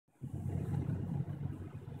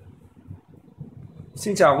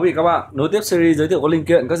Xin chào quý vị các bạn, nối tiếp series giới thiệu các linh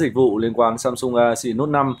kiện các dịch vụ liên quan Samsung Galaxy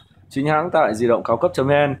Note 5 chính hãng tại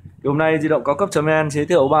DidongCaocap.Vn. Hôm nay DidongCaocap.Vn giới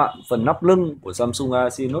thiệu các bạn phần nắp lưng của Samsung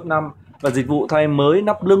Galaxy Note 5 và dịch vụ thay mới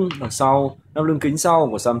nắp lưng đằng sau, nắp lưng kính sau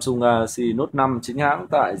của Samsung Galaxy Note 5 chính hãng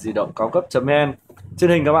tại DidongCaocap.Vn. Trên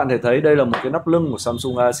hình các bạn thể thấy đây là một cái nắp lưng của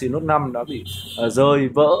Samsung Galaxy Note 5 đã bị rơi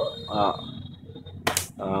vỡ,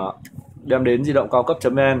 đem đến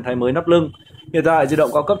DidongCaocap.Vn thay mới nắp lưng. Hiện tại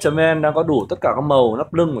DidongCaocap.Vn đang có đủ tất cả các màu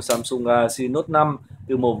nắp lưng của Samsung Galaxy Note 5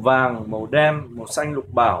 từ màu vàng, màu đen, màu xanh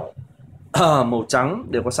lục bảo, màu trắng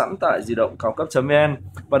đều có sẵn tại DidongCaocap.Vn.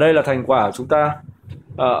 Và đây là thành quả của chúng ta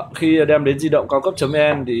khi đem đến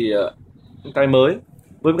DidongCaocap.Vn thì thay mới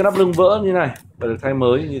với cái nắp lưng vỡ như này và được thay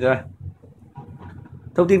mới như thế này.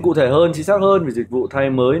 Thông tin cụ thể hơn, chính xác hơn về dịch vụ thay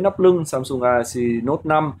mới nắp lưng Samsung Galaxy Note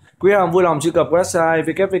 5, quý hàng vui lòng truy cập website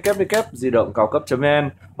www.didongcaocap.vn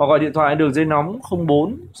hoặc gọi điện thoại đường dây nóng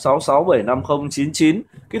 04 66 750 99.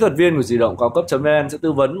 Kỹ thuật viên của DidongCaocap.Vn sẽ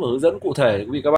tư vấn và hướng dẫn cụ thể quý vị các bạn.